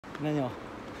Tignan nyo.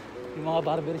 Yung mga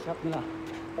barbershop nila.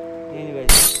 Yan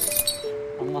guys.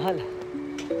 Ang mahal.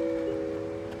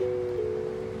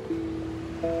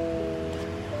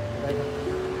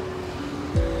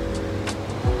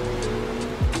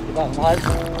 Diba? Ang mahal.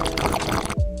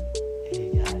 Hey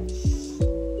guys.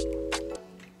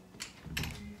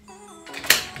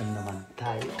 Ano naman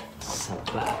tayo sa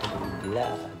bagong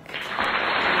vlog.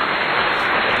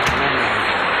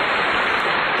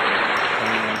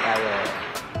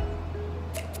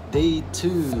 Day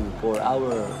 2 for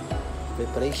our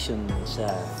preparation sa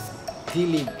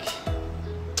hilig.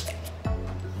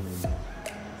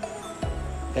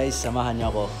 Guys, samahan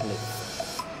niyo ako ulit.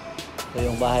 Ito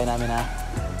yung bahay namin ha.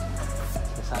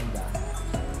 Sa Sanda.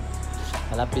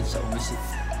 Malapit sa Umisi.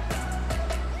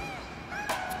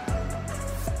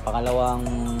 Pangalawang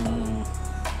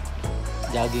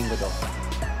jogging ko to.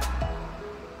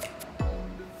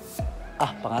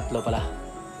 Pangatlo pala.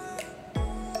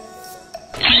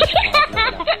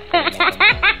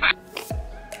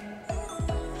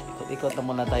 Ikot-ikot na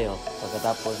muna tayo.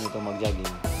 Pagkatapos nito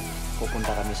mag-jogging,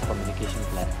 pupunta kami sa communication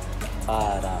plan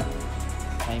para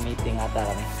may meeting ata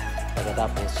kami.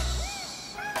 Pagkatapos,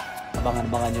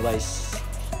 abangan-abangan nyo guys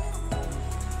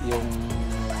yung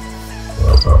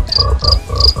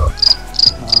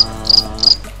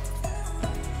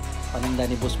paninda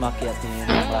ni Boss Maki at ni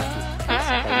Rocky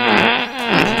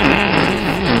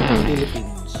sa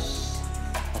Philippines.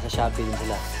 Nasa Shopee din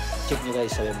sila. Check nyo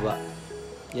guys sa baba.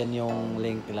 Yan yung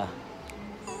link nila.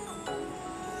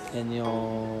 Yan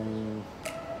yung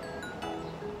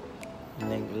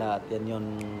link nila at yan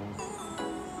yung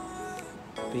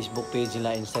Facebook page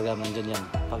nila, Instagram, nandyan yan.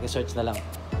 Paki-search na lang.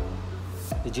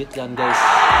 Legit yan guys.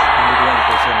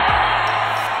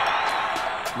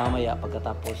 100%. Mamaya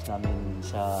pagkatapos namin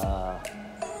sa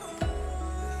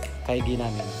kaigi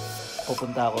namin,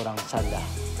 pupunta ako ng Sanda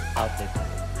outlet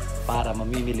para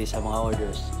mamimili sa mga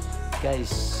orders.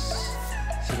 Guys,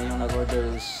 sino yung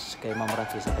nag-orders kay Ma'am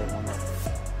Rocky sa kay Mono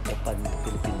Japan,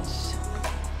 Philippines?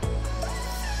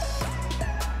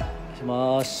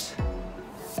 Mas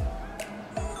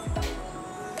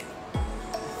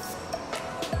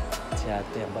si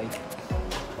ate ang bait.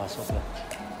 Pasok na.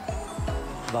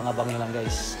 Abang-abang nyo lang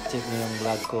guys. Check nyo yung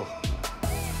vlog ko.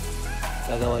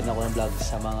 Gagawin ako ng vlog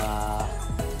sa mga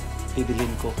bibilin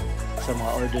ko, sa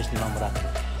mga orders ni Ma'am Rocky.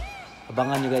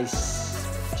 Abangan nyo guys.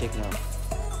 Check nyo.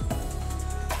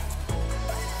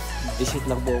 Visit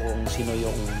lang po kung sino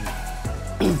yung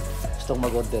gustong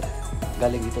mag-order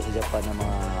galing dito sa Japan ng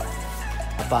mga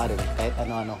apparel, kahit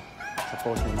ano-ano sa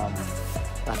post ni Ma'am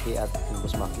Rocky at yung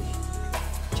Boss Maki.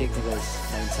 Check nyo guys.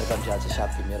 May Instagram siya at sa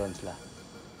Shopee meron sila.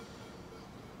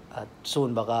 At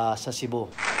soon baka sa Cebu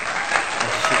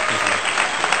masiship na sila.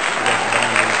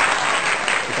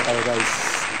 Kita tayo guys.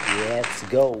 Let's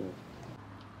go!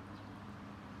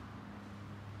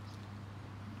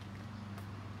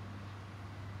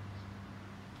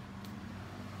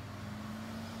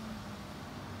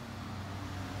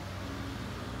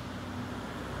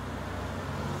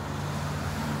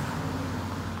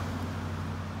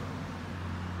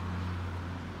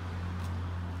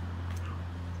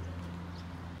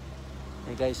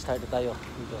 Hey guys, start na tayo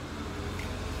dito.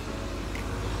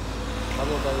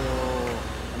 Bago kayo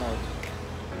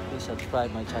please subscribe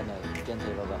my channel dyan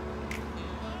sa baba.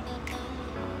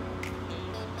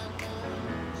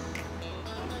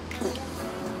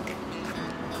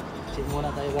 Check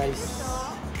muna tayo guys.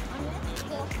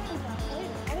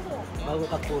 Bago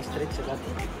ka po straight sa kat.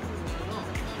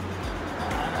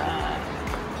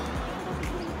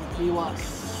 Iwas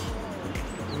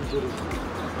injury.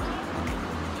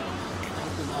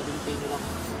 Ading pain lang.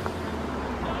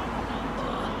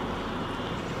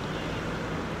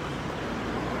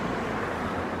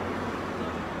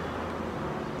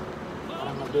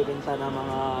 Parang nagbebenta na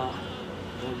mga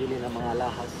nabili na mga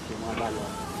lahas, yung mga balo.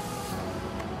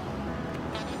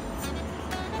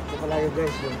 Ito pala yun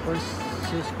guys, yung first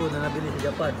shoes ko na nabili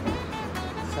sa Japan.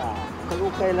 Sa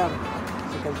Kalukay lang,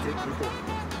 second street dito.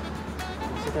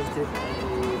 Yung second street ay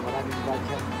maraming brand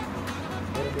yan.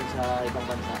 Meron din sa ibang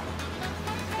bansa.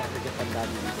 Sa Japan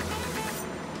dami dito.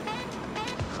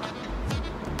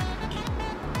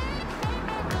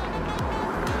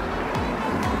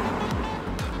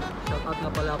 Shout out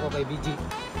nga pala ako kay BG,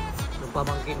 yung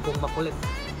pamangkin kong makulit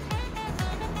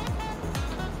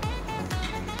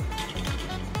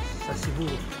sa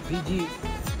Cebu. BG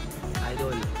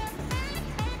idol,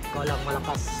 ikaw lang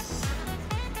malakas.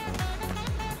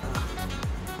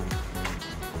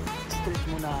 Stretch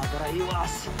muna para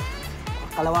iwas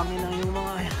kalawangin lang yung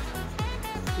mga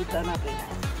kita natin.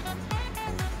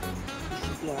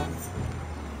 Isip lang.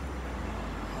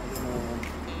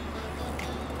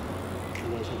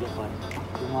 Japan.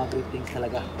 Yung mga greetings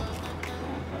talaga.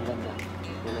 Ang ganda.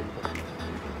 Tulad ito.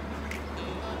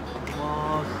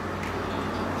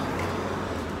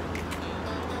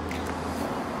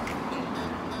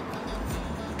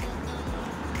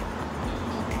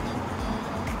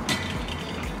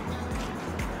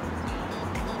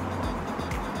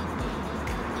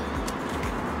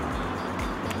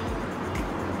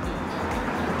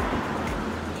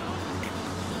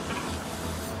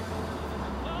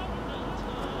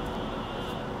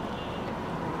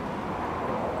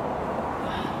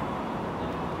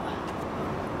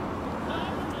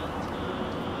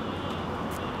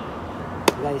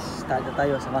 Mas guys, start na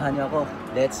tayo. Samahan niyo ako.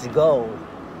 Let's go!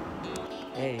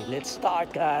 Hey, let's start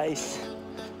guys!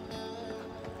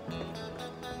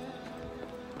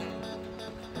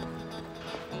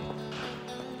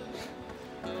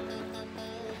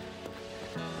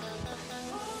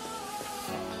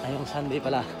 Ngayong Sunday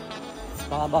pala.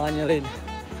 Pangabangan nyo rin.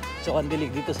 So,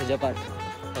 kandilig dito sa Japan.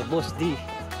 Kay Boss D.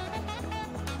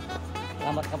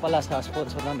 Salamat ka pala sa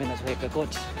sponsor namin na kay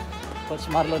Coach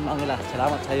Marlon Mangila.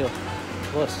 Salamat sa iyo,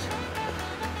 boss.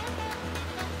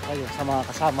 Kayo sa mga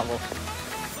kasama ko.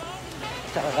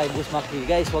 Tsaka kay Boss Maki.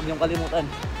 Guys, huwag niyong kalimutan.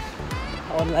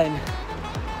 Online.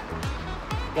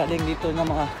 Galing dito ng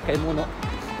mga kay Muno.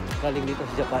 Galing dito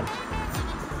sa Japan.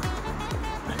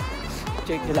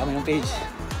 Check nyo lang yung page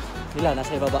nila.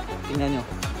 Nasa ibaba. Tingnan nyo.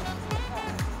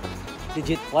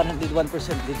 Legit.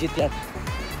 101% legit yan.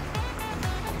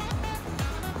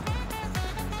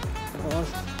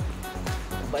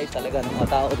 Bait talaga ng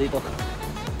mga tao dito.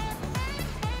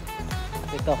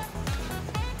 Ito.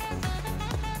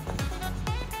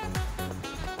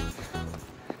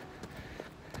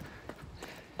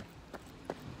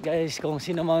 Guys, kung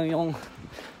sino man yung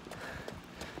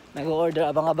nag-order,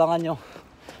 abang-abangan nyo.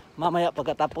 Mamaya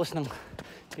pagkatapos ng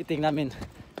meeting namin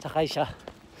sa Kaisha,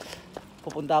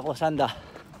 pupunta ako sa Sanda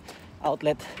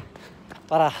outlet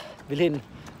para bilhin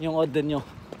yung order nyo.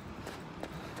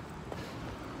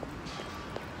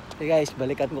 Okay guys,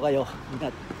 balikan ko kayo.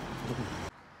 Ingat.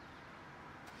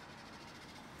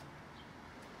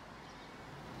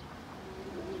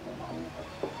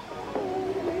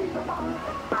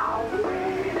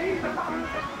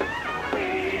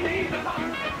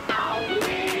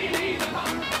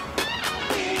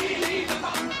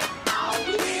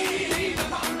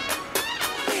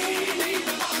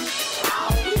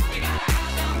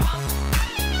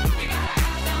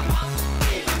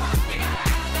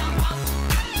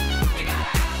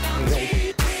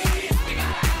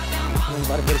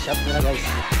 Barbershop nila guys.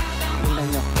 Tingnan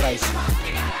nyo, price.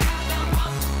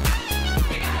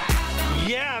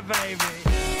 Yeah, baby!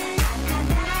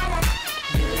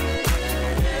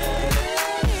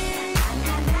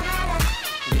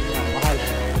 Mahal.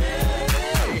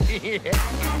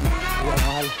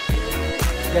 Mahal.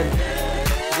 Yan.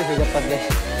 Dito sa Japan guys.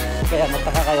 Kaya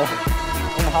magtaka kayo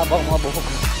kung mahaba ang mga buhok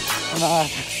ng mga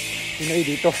Pinoy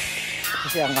dito.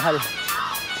 Kasi ang mahal.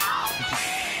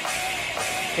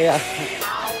 Kaya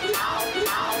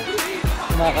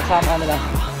mga kasama nila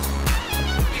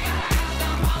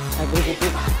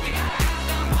nagrugupit,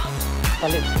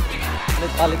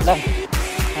 palit lang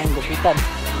ang gupitan.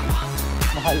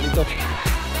 Mahal dito.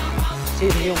 Kasi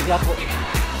yung yako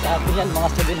sa atin yan mga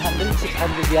 700,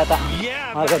 600 yata.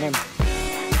 Mga ganun.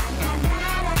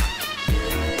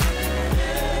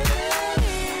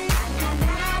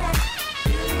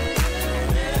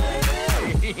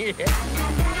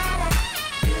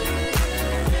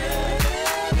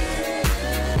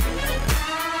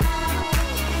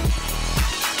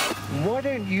 Why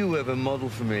don't you ever model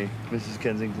for me, Mrs.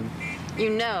 Kensington? You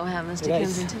know how Mr.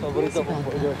 Guys, Kensington feels paborito kong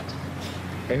about burger.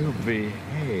 that. Oh,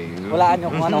 behave. Walaan nyo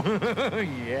kung ano.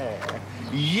 Yeah.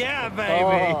 Yeah,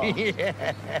 baby! Oh.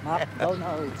 Yeah.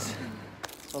 McDonald's.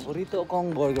 Paborito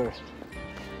kong burger.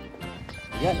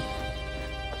 Yan.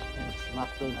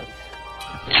 McDonald's.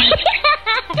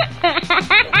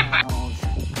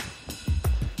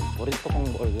 Paborito kong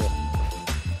burger.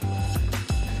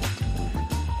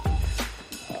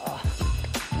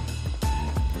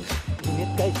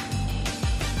 Init guys.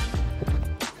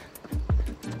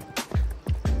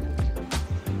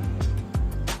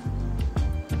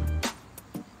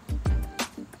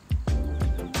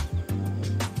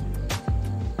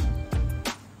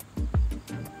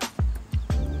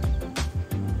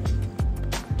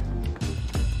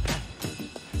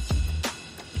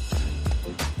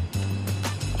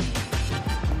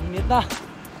 Init na.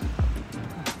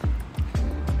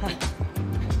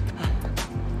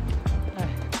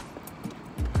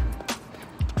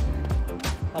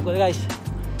 Ako guys.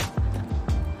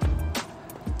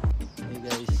 Hey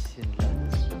guys, yun lang.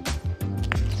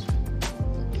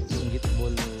 Yung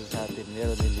gitball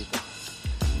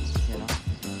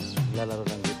naglalaro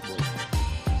ng football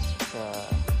sa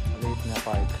maliit na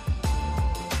park.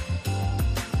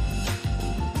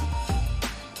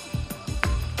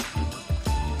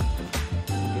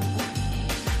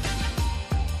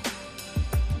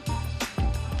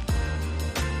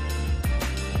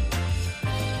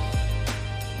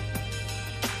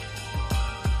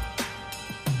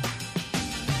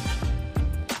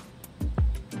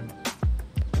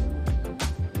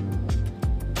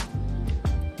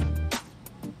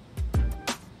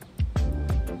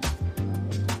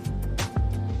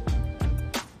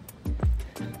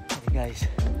 Guys,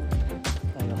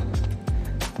 tayo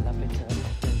malapit sa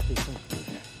train station.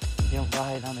 Yung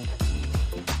bahay namin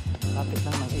malapit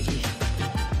lang ng 80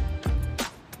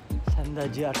 Sanda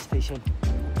GR station.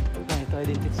 Yan, ito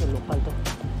identity sa local to.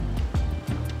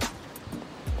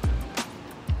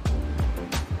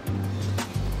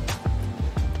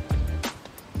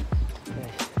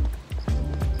 Guys,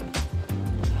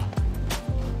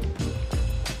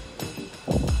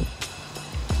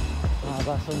 mga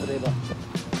basong dreba.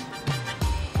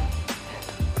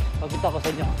 Pagkita ko sa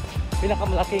inyo,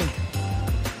 pinakamalaking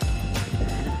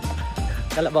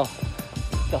kalabaw.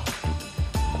 Ito.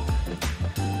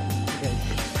 Guys.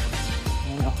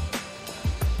 Ayan o.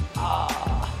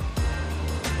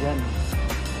 Ayan.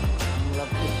 Ang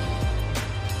laki.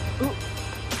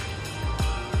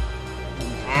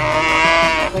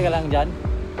 Okay ka lang dyan?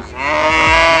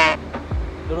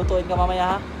 Lulutuin ka mamaya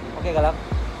ha? Okay ka lang?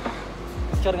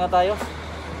 Picture nga tayo.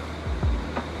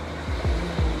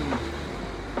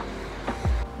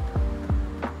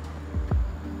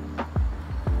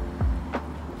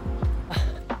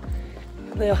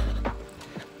 Tayo.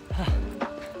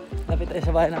 Lapit tayo sa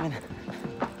bahay namin.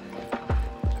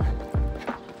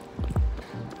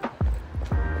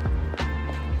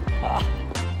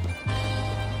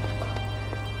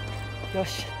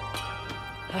 Yosh.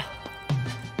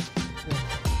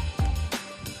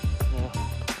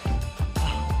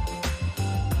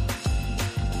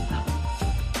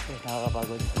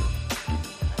 Nakakapagod.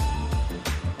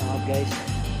 Guys,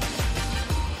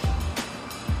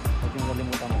 huwag niyong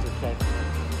kalimutan mag-subscribe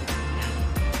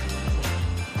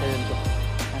sa yun ko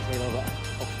nasa ibaba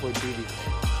Oxford TV.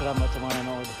 Salamat sa mga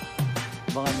nanood.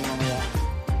 Abangan nyo mamaya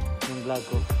yung vlog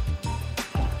ko.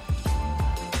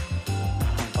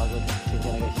 Ang pagod. Sige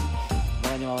na guys,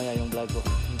 abangan nyo mamaya yung vlog ko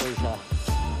tungkol sa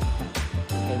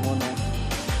kay Mono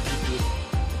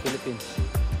Philippines.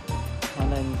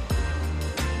 Online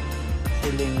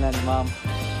selling na ni Ma'am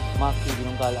Maki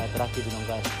Binungkal at Rocky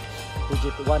Binungkal.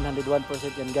 Legit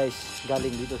 101% yan guys,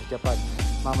 galing dito sa Japan.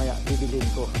 Mamaya bibilhin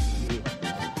ko.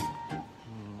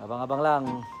 Abang-abang lang.